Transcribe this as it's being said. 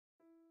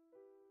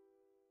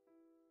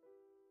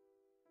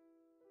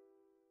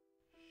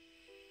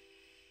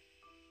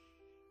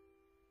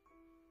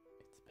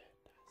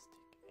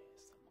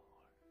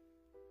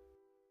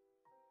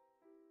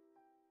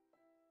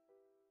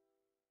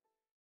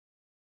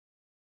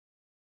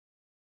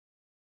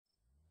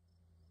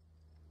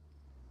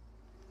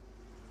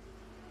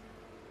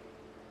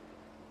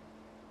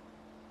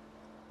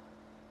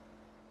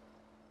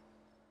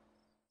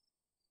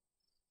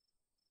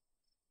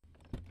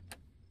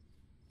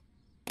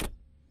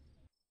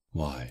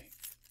Why,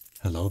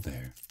 hello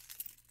there.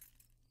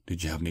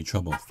 Did you have any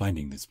trouble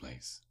finding this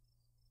place?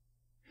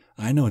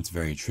 I know it's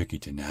very tricky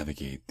to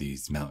navigate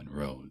these mountain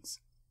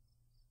roads.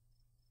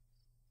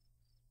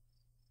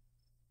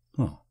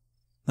 Oh,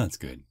 that's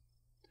good.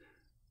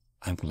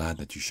 I'm glad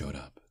that you showed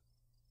up.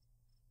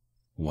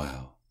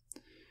 Wow,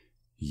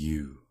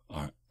 you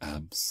are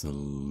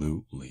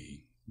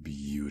absolutely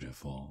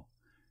beautiful.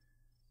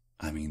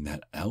 I mean,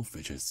 that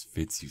outfit just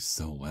fits you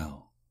so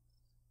well.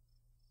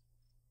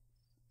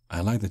 I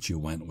like that you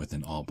went with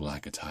an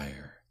all-black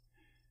attire.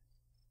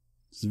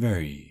 It's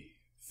very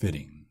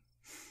fitting.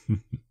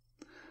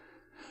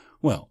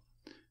 Well,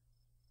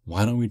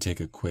 why don't we take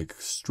a quick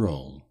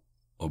stroll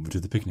over to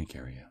the picnic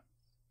area?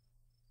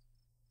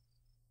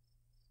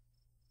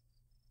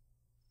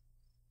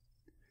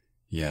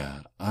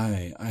 Yeah,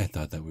 I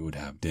thought that we would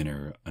have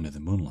dinner under the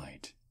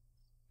moonlight.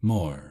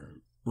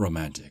 More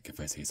romantic, if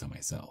I say so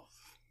myself.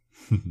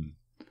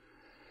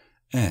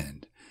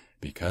 And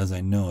because I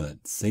know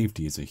that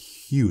safety is a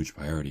huge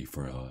priority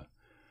for a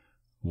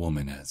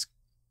woman as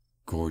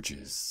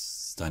gorgeous,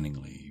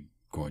 stunningly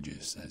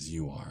gorgeous as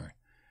you are,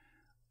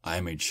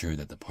 I made sure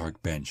that the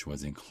park bench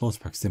was in close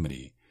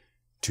proximity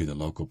to the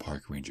local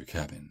park ranger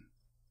cabin.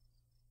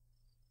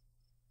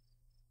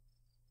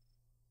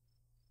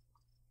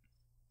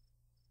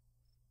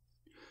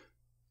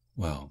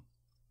 Well,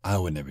 I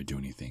would never do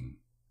anything,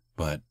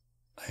 but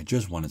I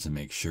just wanted to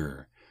make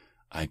sure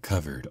I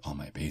covered all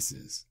my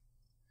bases.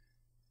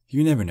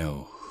 You never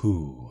know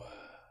who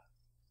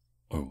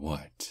or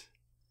what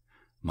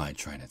might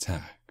try and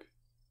attack.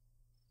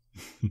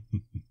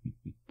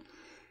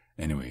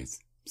 Anyways,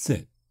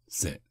 sit.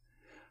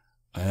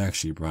 I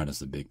actually brought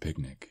us a big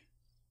picnic.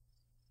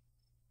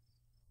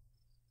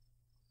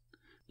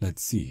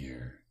 Let's see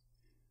here.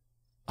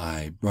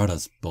 I brought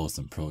us both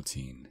some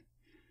protein.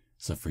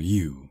 So for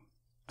you,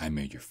 I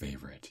made your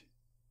favorite.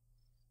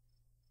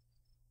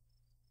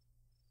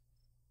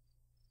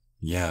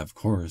 Yeah, of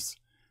course.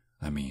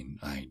 I mean,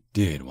 I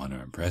did want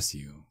to impress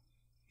you.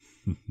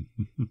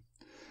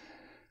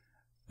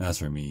 As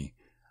for me,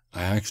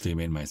 I actually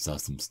made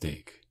myself some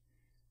steak.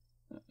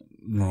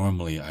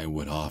 Normally I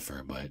would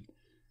offer, but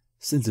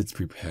since it's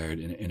prepared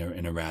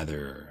in a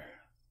rather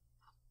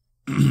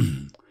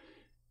in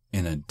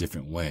a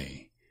different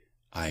way,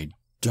 I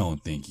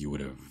don't think you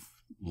would have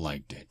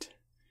liked it.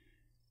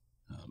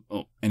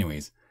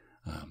 Anyways,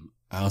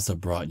 I also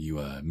brought you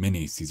a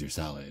mini Caesar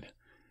salad,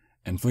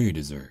 and for your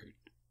dessert,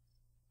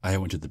 I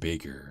went to the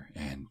baker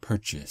and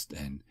purchased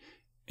an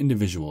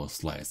individual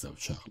slice of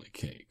chocolate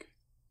cake.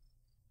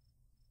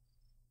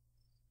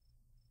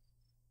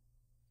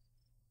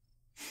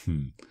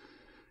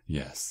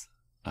 Yes,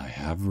 I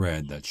have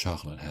read that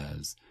chocolate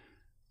has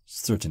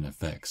certain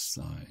effects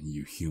on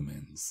you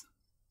humans.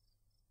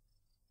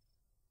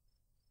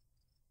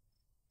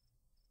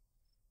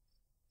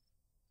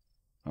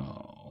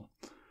 Oh,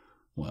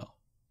 well,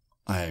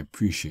 I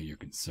appreciate your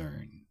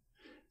concern,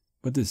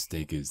 but this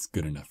steak is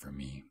good enough for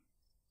me.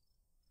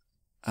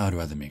 I would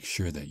rather make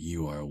sure that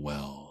you are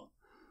well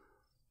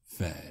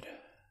fed.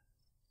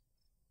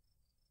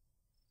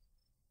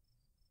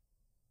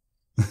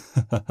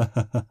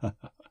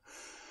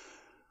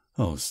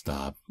 Oh,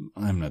 stop.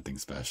 I'm nothing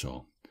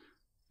special.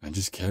 I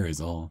just care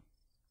is all.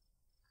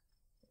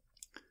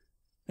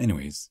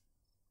 Anyways,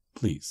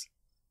 please,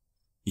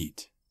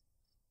 eat.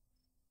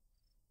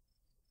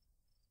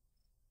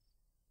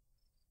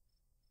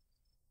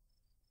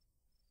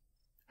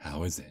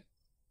 How is it?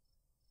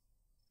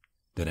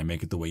 Did I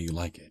make it the way you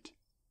like it?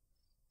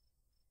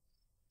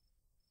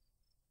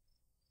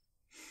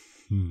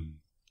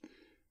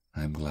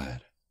 I'm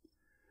glad.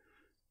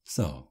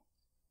 So,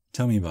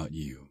 tell me about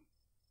you.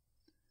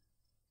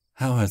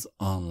 How has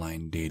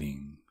online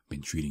dating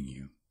been treating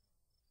you?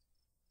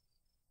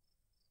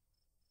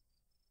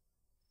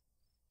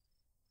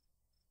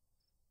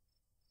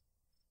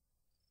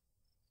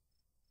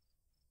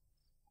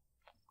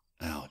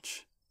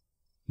 Ouch.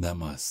 That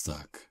must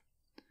suck.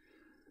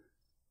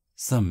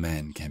 Some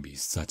men can be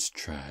such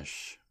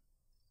trash.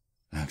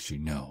 Actually,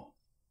 no.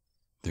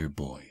 They're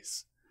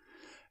boys.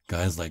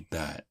 Guys like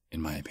that,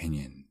 in my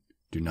opinion,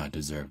 do not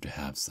deserve to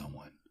have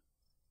someone.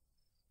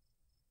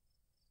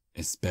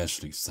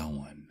 Especially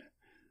someone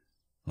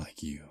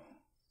like you.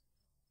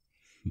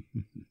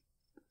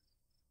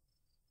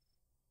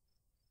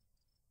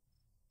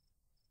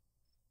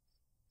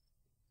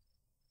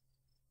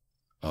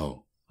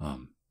 Oh,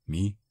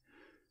 me?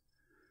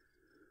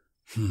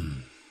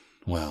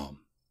 Well,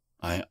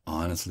 I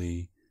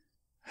honestly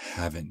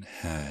haven't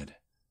had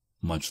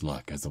much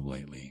luck as of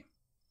lately.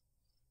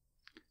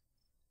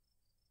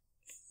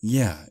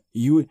 Yeah,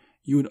 you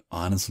would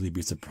honestly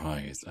be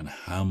surprised on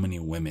how many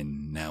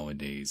women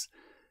nowadays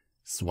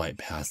swipe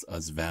past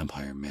us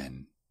vampire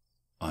men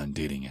on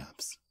dating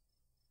apps.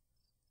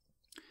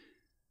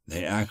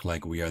 They act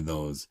like we are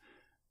those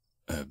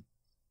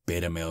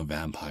beta male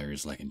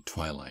vampires like in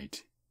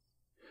Twilight.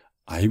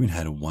 I even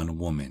had one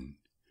woman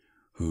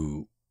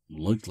who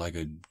looked like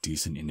a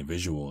decent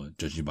individual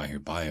judging by her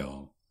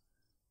bio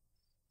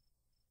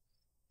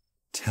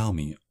tell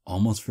me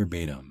almost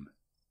verbatim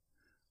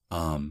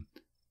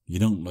You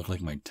don't look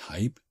like my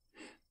type?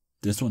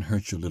 This one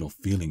hurts your little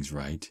feelings,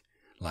 right?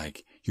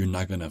 Like, you're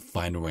not gonna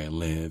find where I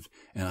live,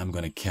 and I'm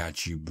gonna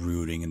catch you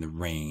brooding in the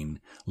rain,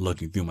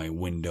 looking through my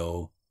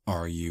window,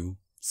 are you,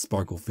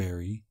 Sparkle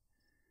Fairy?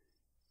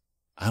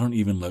 I don't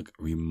even look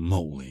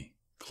remotely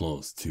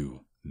close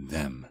to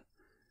them.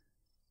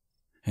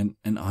 And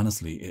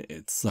honestly,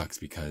 it sucks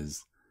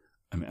because,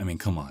 I mean,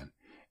 come on.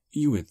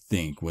 You would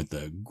think with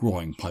the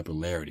growing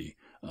popularity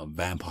of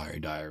Vampire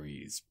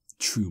Diaries,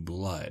 True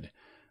Blood,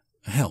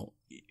 hell,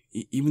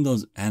 even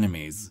those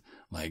animes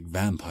like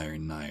Vampire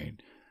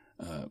Knight,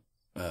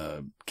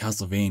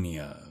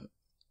 Castlevania,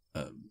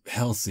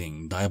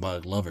 Hellsing,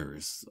 Diabolik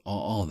Lovers,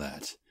 all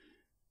that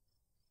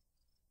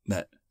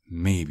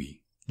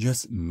maybe,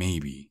 just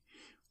maybe,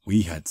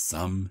 we had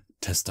some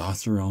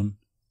testosterone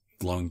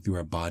flowing through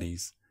our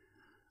bodies.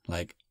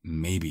 Like,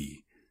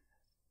 maybe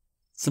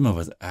some of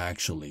us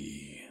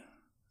actually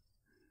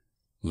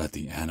let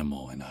the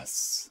animal in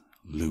us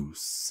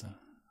loose.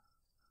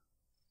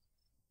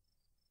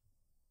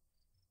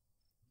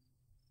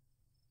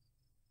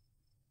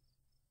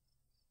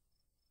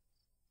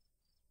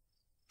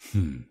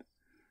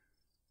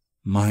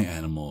 My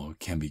animal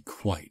can be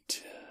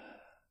quite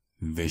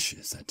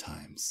vicious at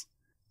times,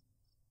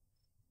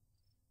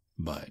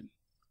 but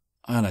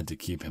I like to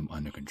keep him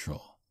under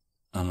control,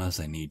 unless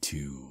I need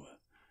to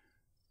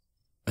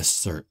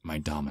assert my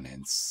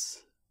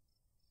dominance.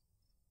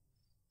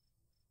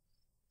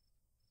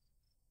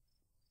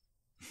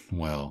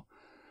 Well,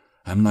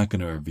 I'm not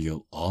going to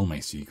reveal all my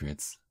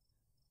secrets.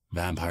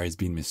 Vampires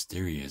being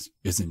mysterious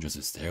isn't just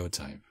a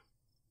stereotype.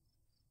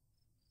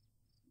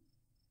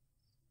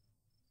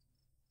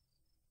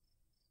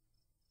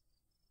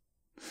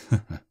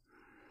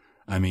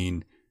 I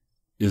mean,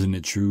 isn't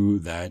it true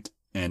that,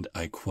 and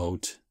I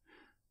quote,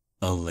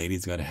 a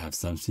lady's gotta have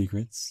some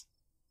secrets?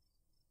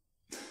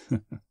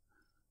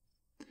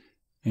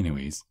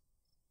 Anyways,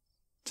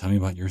 tell me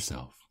about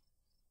yourself.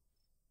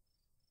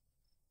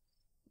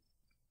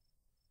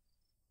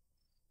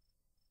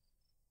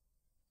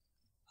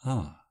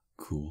 Ah,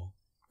 cool,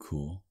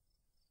 cool.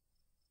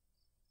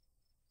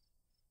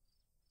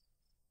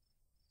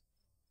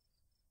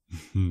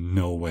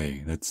 No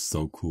way, that's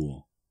so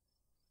cool.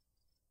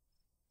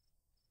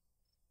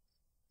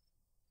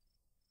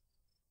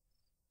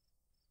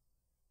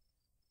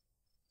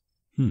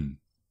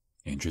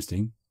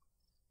 Interesting.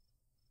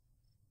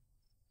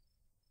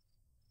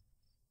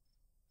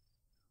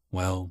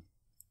 Well,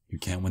 you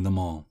can't win them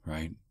all,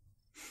 right?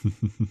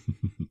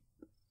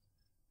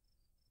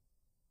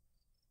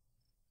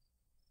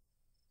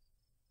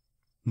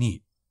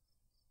 Neat.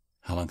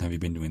 How long have you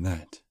been doing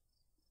that?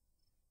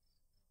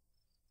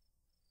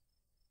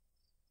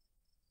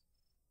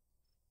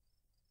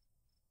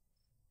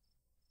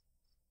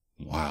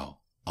 Wow,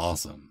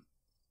 awesome.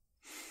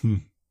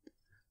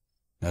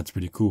 That's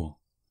pretty cool.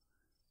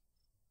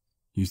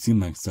 You seem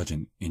like such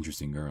an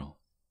interesting girl.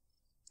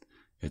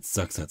 It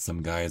sucks that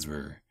some guys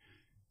were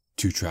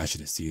too trashy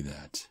to see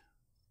that.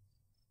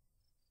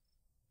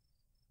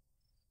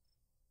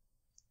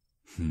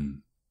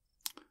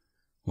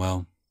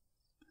 Well,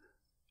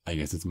 I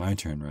guess it's my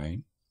turn,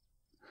 right?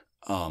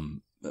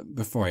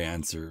 Before I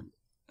answer,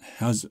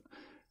 how's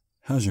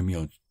your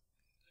meal?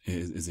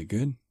 Is it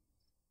good?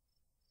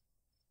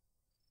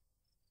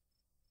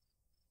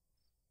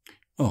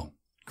 Oh,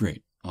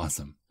 great,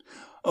 awesome.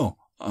 Oh,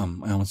 I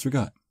almost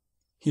forgot.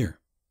 Here,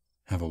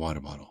 have a water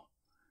bottle.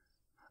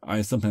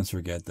 I sometimes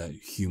forget that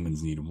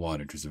humans need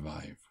water to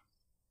survive.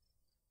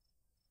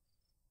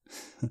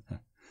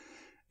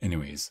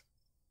 Anyways,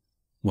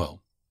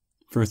 well,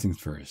 first things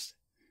first.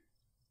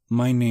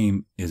 My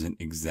name isn't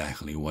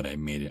exactly what I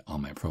made it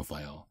on my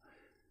profile.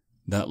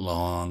 That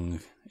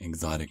long,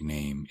 exotic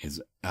name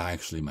is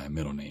actually my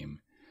middle name.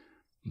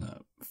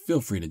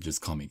 Feel free to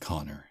just call me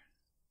Connor.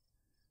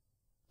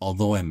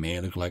 Although I may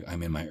look like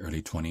I'm in my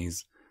early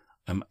 20s,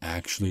 I'm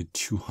actually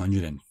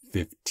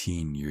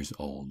 215 years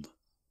old.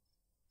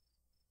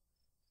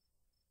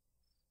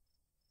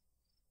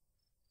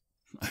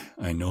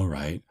 I know,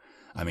 right?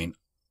 I mean,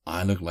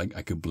 I look like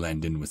I could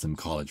blend in with some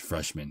college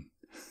freshmen.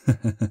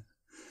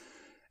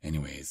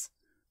 Anyways,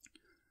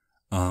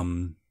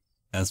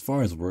 as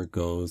far as work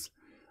goes,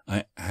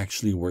 I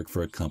actually work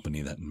for a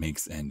company that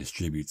makes and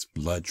distributes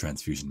blood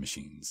transfusion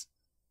machines.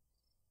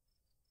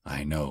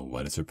 I know,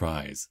 what a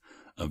surprise.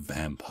 A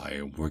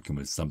vampire working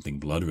with something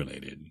blood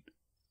related.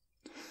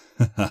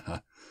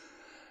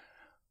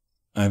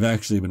 I've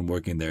actually been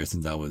working there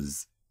since I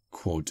was,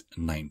 quote,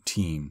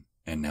 19,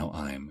 and now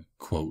I'm,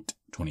 quote,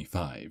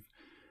 25.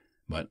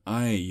 But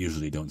I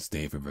usually don't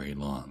stay for very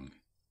long.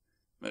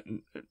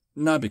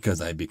 Not because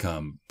I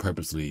become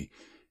purposely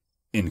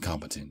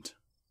incompetent.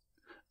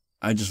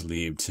 I just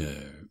leave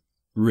to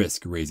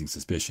risk raising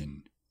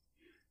suspicion.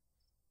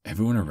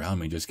 Everyone around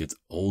me just gets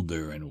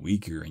older and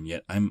weaker, and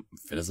yet I'm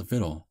fit as a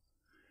fiddle.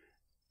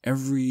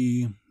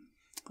 Every,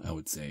 I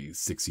would say,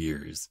 6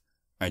 years,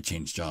 I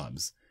change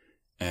jobs,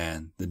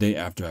 and the day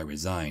after I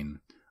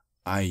resign,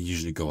 I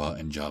usually go out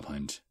and job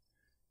hunt.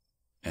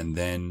 And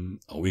then,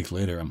 a week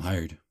later, I'm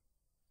hired.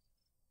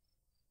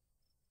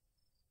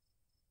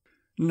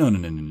 No, no,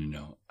 no, no, no,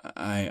 no.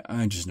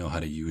 I just know how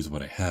to use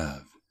what I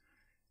have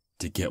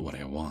to get what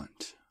I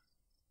want.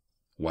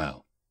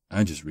 Wow,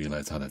 I just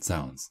realized how that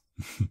sounds.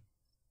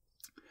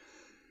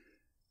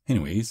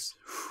 Anyways,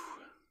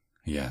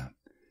 yeah,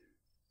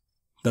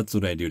 that's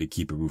what I do to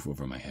keep a roof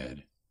over my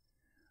head.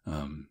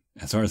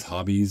 As far as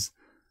hobbies,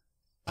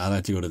 I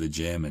like to go to the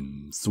gym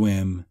and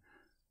swim.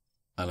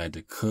 I like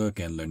to cook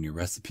and learn new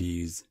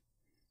recipes.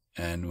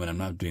 And when I'm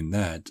not doing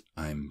that,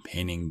 I'm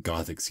painting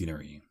gothic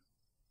scenery.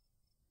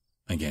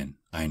 Again,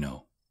 I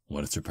know,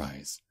 what a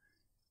surprise.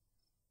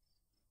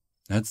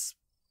 That's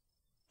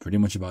pretty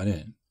much about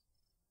it.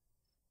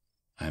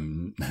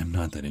 I'm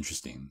not that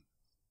interesting.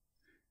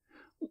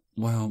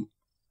 Well,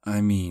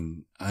 I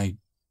mean, I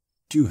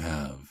do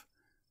have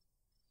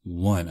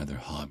one other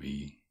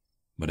hobby,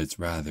 but it's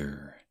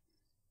rather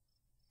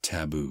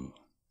taboo.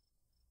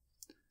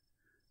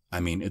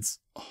 I mean, it's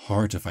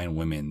hard to find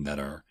women that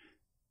are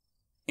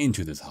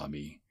into this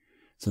hobby,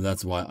 so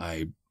that's why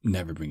I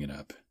never bring it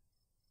up.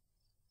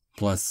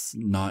 Plus,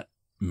 not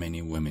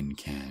many women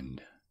can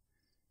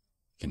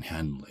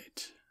handle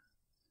it.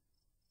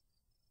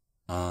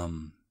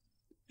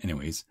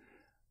 Anyways,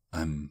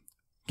 I'm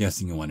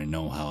guessing you want to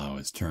know how I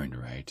was turned,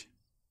 right?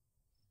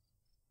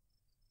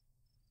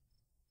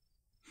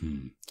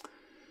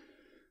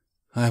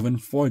 I've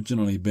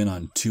unfortunately been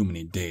on too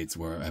many dates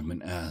where I've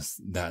been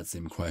asked that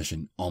same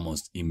question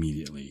almost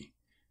immediately.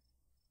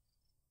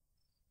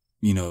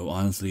 You know,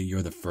 honestly,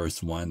 you're the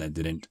first one that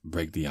didn't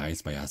break the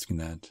ice by asking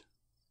that.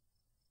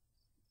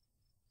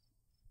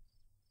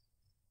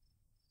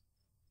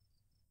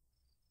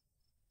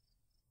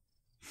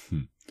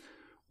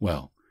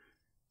 Well,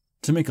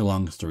 to make a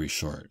long story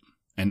short,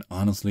 and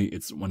honestly,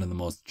 it's one of the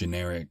most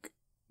generic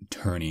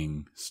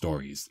turning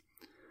stories.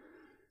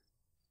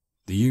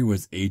 The year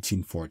was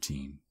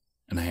 1814,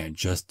 and I had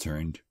just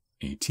turned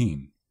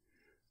 18.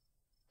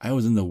 I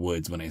was in the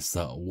woods when I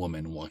saw a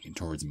woman walking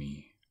towards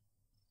me.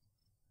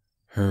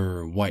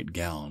 Her white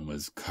gown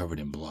was covered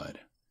in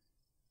blood.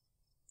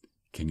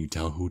 Can you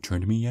tell who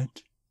turned me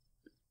yet?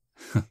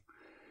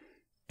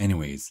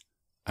 Anyways,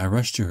 I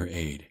rushed to her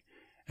aid,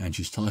 and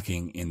she's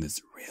talking in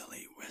this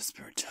really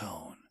whispered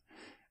tone,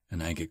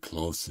 and I get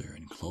closer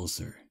and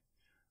closer.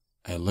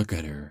 I look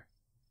at her,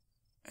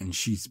 and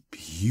she's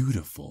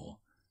beautiful.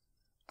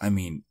 I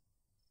mean,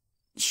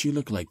 she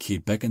looked like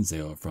Kate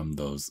Beckinsale from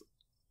those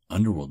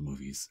Underworld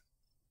movies.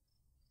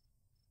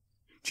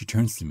 She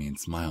turns to me and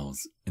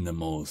smiles in the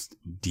most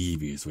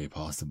devious way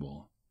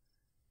possible.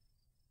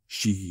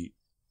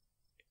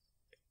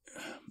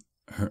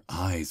 Her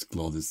eyes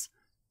glow this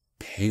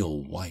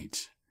pale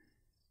white,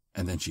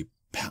 and then she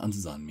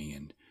pounces on me,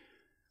 and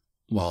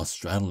while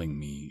straddling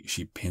me,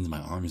 she pins my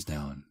arms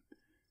down,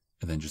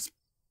 and then just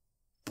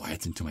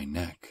bites into my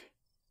neck.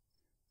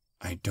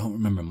 I don't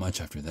remember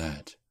much after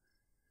that,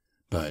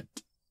 but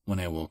when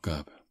I woke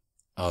up,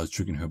 I was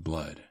drinking her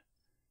blood,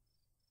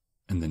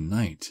 and the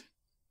night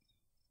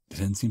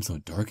didn't seem so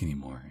dark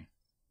anymore.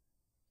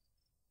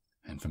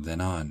 And from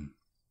then on,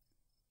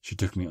 she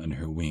took me under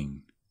her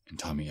wing and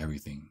taught me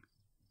everything.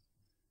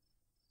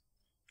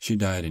 She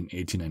died in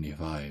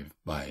 1895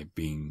 by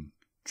being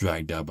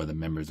dragged out by the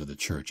members of the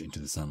church into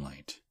the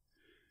sunlight.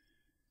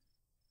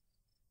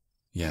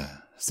 Yeah,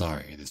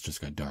 sorry, this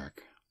just got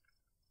dark.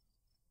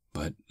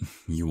 But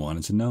you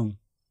wanted to know.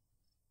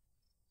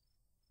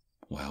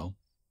 Well,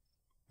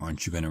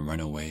 aren't you going to run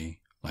away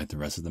like the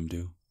rest of them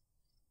do?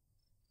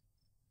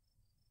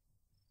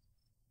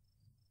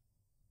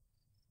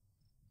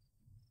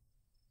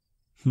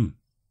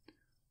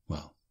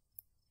 Well,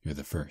 you're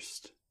the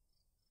first.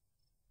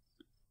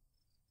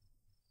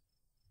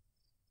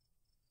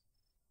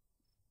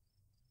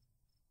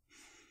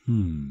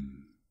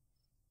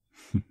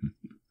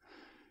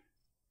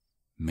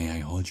 May I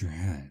hold your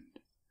hand?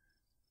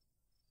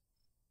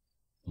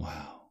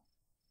 Wow,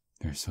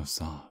 they're so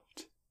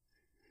soft.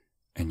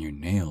 And your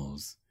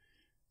nails,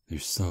 they're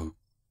so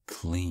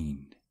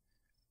clean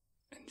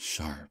and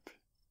sharp.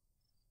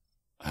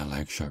 I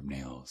like sharp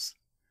nails.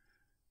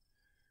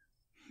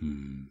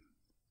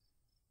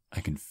 I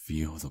can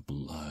feel the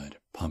blood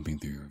pumping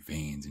through your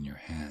veins in your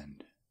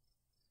hand.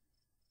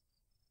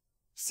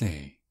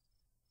 Say,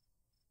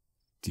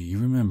 do you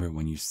remember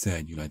when you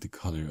said you liked the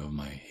color of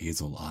my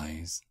hazel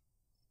eyes?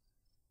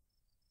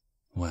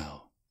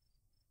 Well,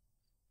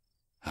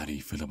 how do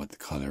you feel about the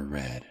color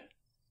red?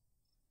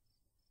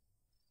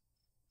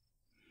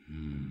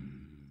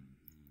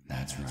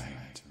 That's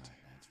right.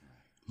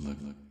 Look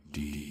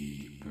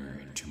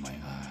deeper into my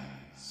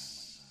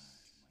eyes.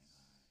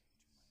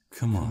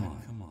 Come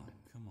on.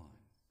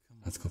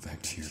 Let's go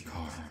back to your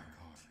car.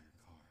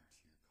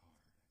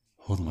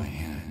 Hold my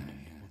hand.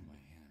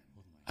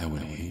 I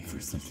would hate for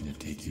something to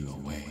take you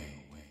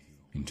away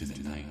into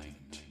the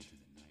night.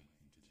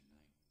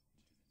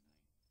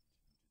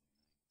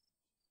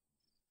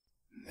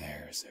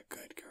 There's a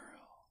good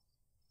girl.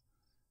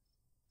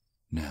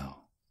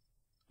 Now,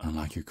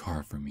 unlock your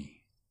car for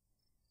me,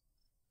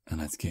 and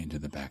let's get into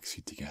the back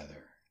seat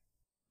together.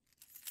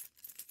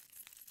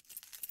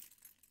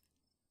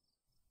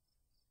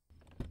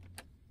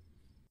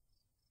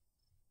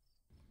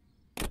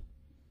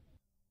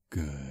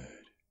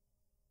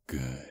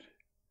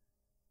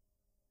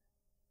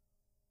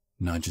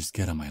 Now just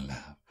get on my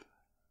lap.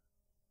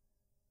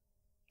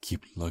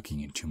 Keep looking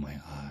into my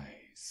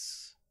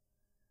eyes.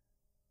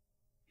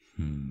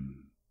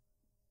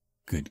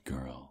 Good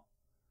girl.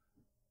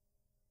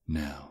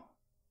 Now,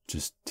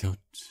 just tilt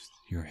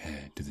your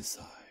head to the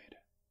side.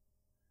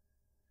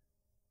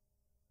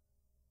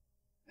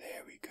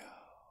 There we go.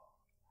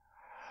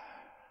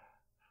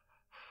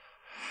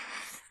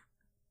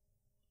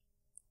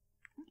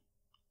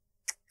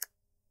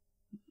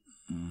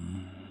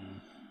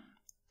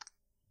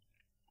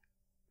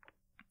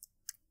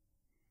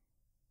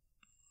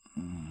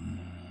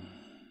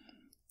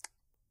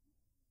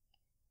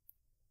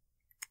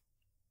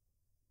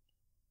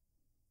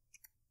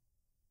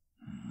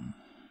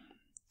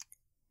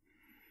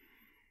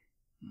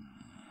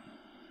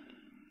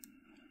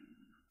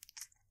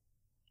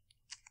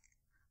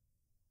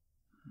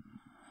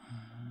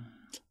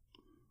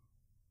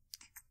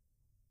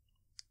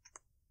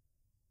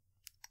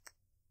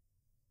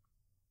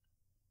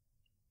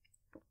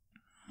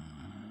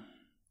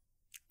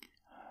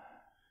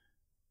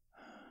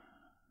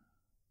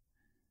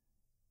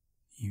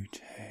 You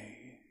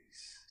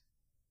taste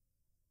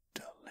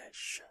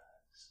delicious.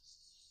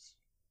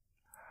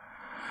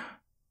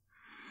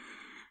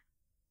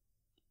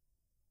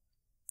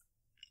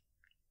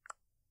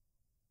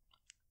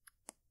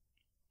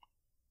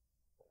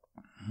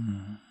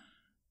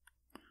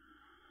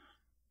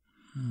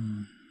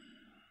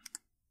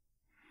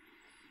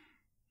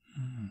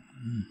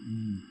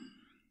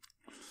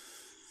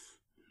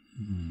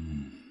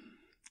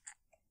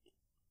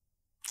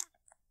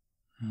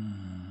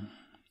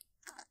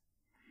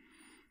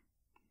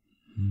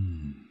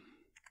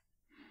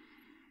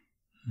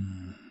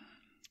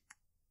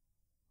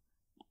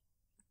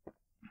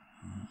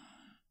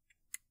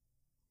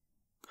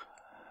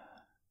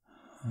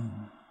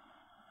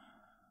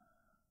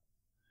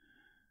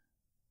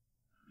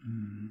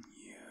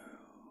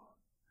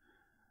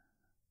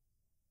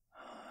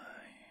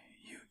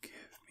 You give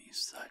me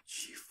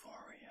such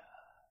euphoria.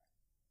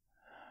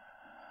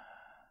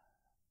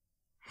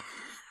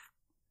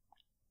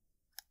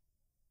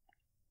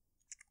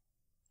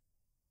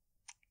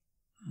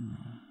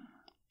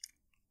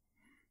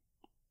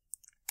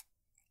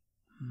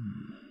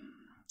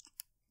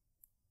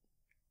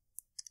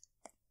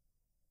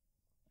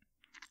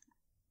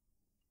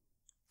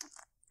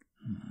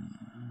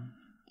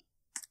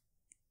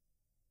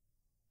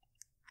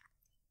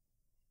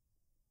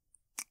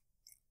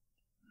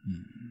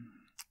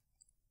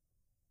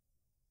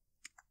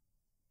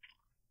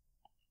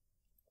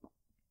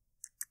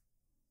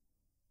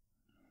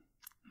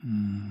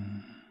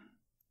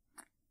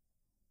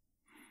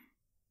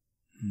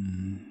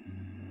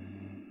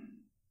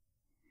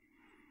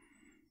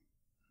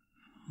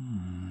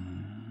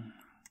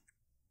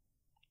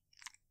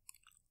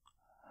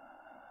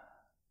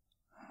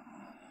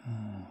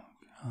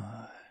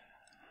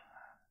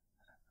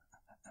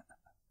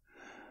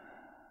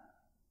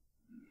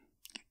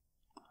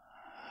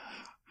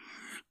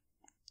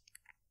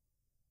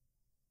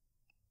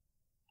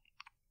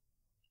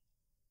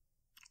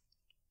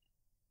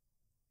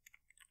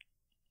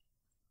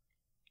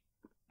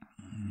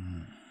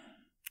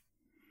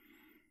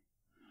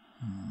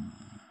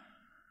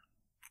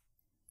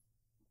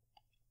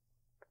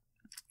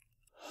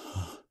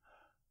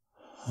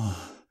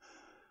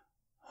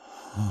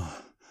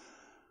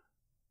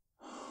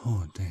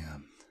 Oh,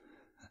 damn.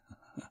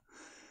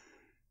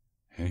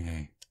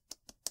 Hey.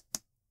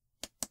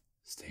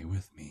 Stay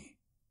with me.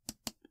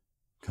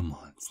 Come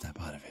on, snap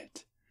out of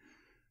it.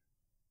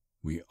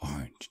 We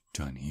aren't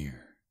done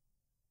here.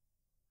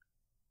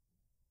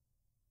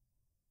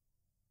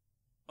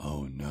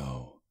 Oh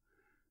no.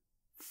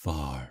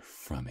 Far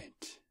from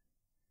it.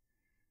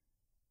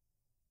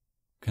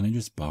 Can I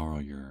just borrow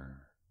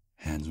your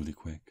hands really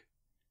quick?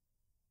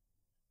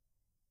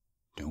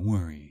 Don't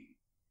worry.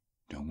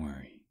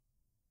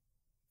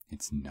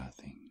 It's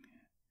nothing.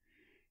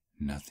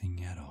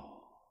 Nothing at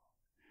all.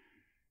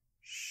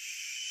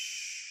 Shh.